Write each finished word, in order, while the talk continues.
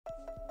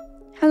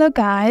Hello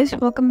guys,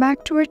 welcome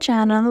back to our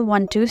channel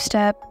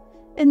 1-2-Step.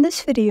 In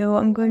this video,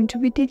 I'm going to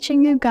be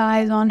teaching you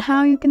guys on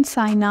how you can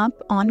sign up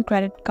on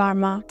Credit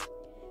Karma.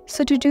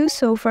 So to do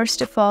so,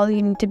 first of all,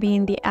 you need to be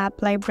in the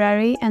app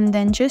library and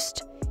then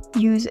just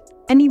use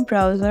any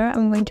browser.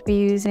 I'm going to be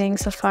using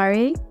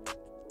Safari.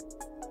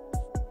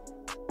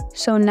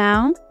 So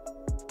now,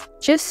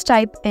 just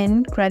type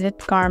in Credit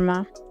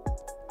Karma.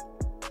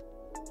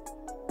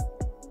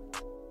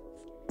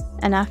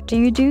 And after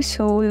you do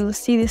so, you'll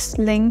see this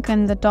link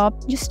in the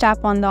top. Just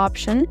tap on the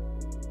option.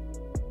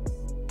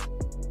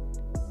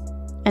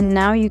 And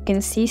now you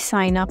can see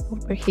sign up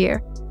over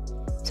here.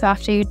 So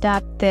after you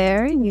tap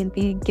there, you'll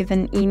be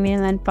given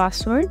email and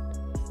password.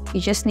 You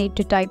just need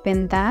to type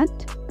in that,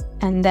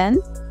 and then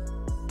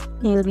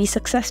you'll be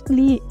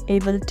successfully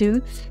able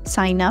to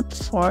sign up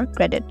for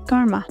Credit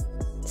Karma.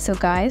 So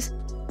guys,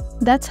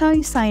 that's how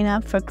you sign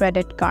up for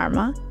Credit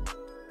Karma.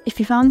 If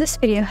you found this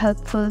video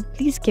helpful,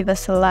 please give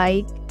us a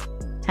like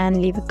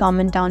and leave a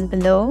comment down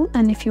below.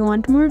 And if you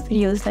want more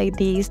videos like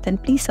these, then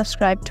please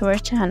subscribe to our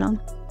channel.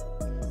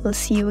 We'll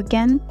see you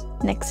again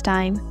next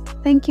time.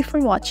 Thank you for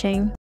watching.